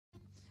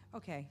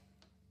Okay.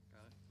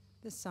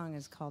 This song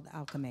is called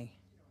Alchemy.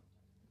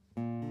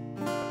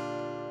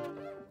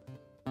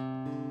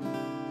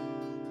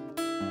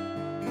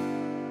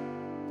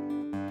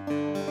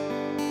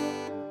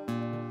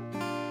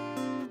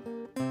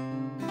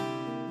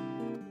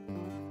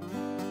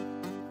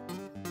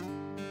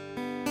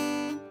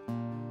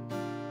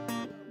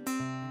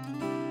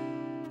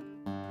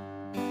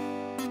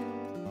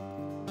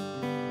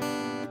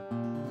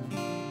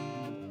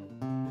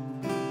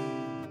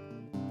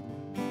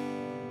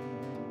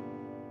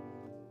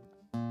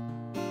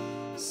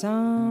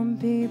 Some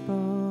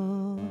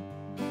people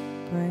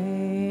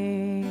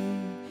pray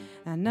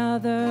and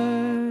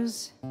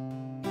others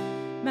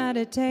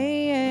meditate,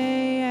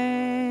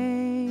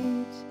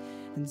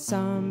 and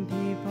some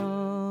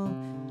people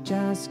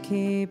just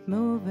keep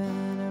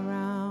moving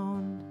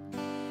around,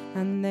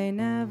 and they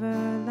never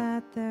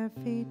let their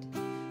feet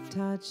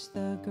touch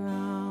the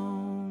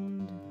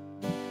ground.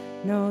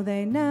 No,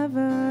 they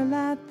never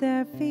let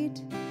their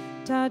feet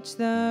touch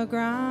the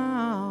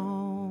ground.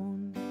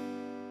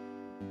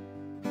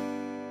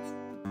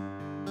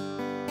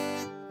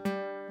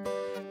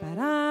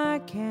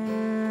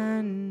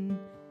 Can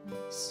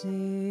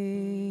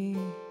see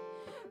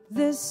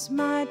this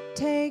might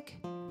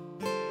take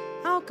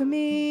alchemy,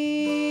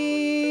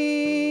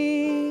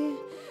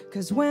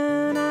 'cause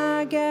when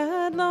I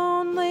get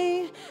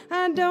lonely,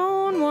 I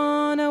don't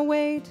wanna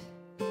wait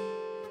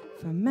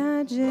for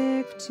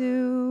magic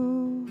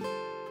to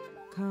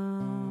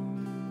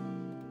come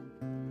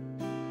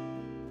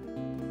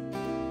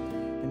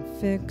and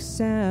fix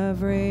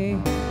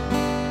everything.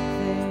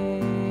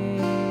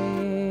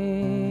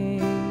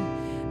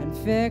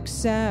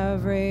 Fix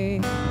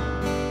everything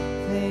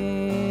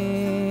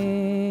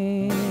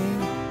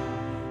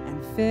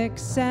and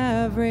fix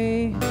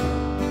everything.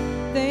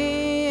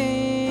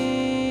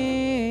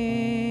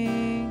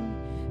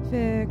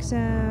 Fix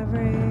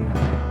everything.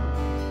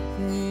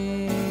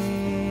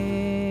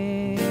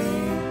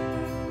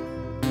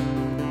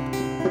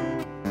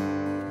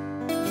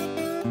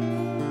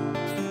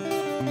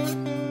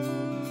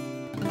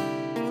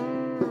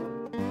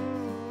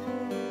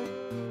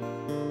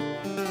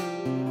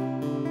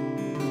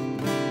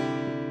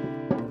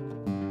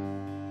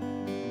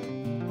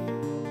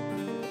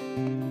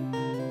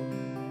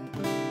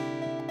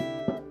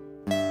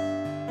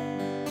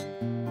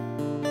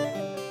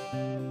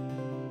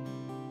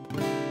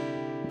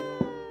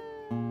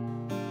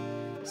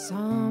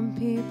 Some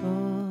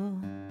people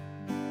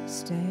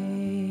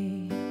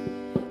stay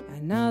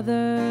and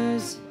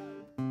others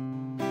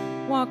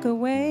walk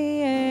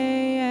away,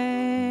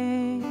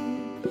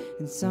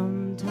 and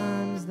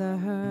sometimes the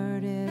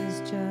hurt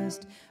is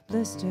just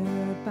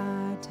blistered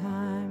by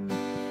time.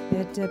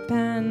 It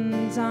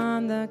depends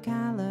on the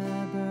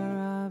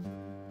caliber of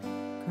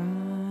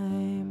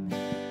crime.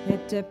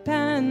 It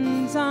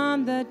depends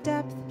on the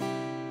depth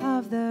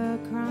of the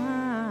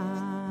crime.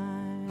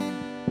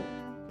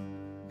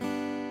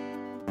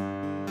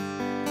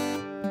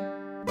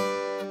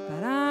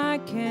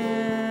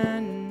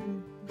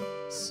 Can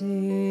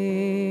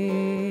see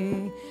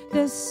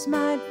this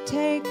might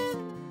take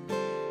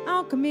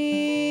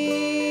alchemy,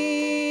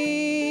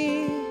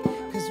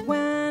 'cause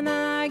when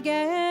I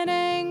get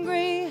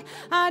angry,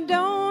 I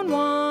don't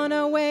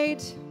wanna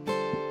wait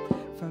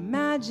for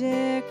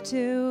magic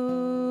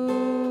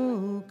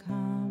to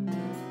come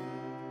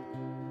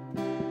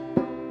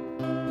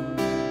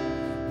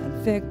and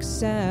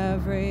fix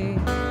everything.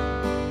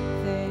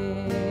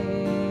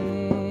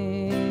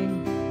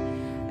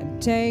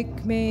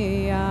 Take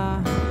me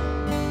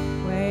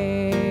away,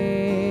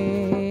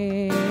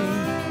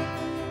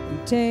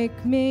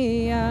 take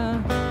me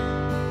away,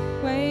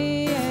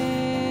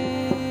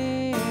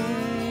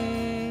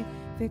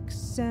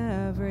 fix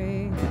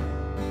everything,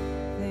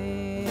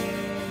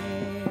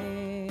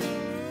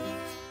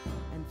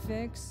 and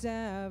fix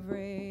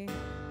everything.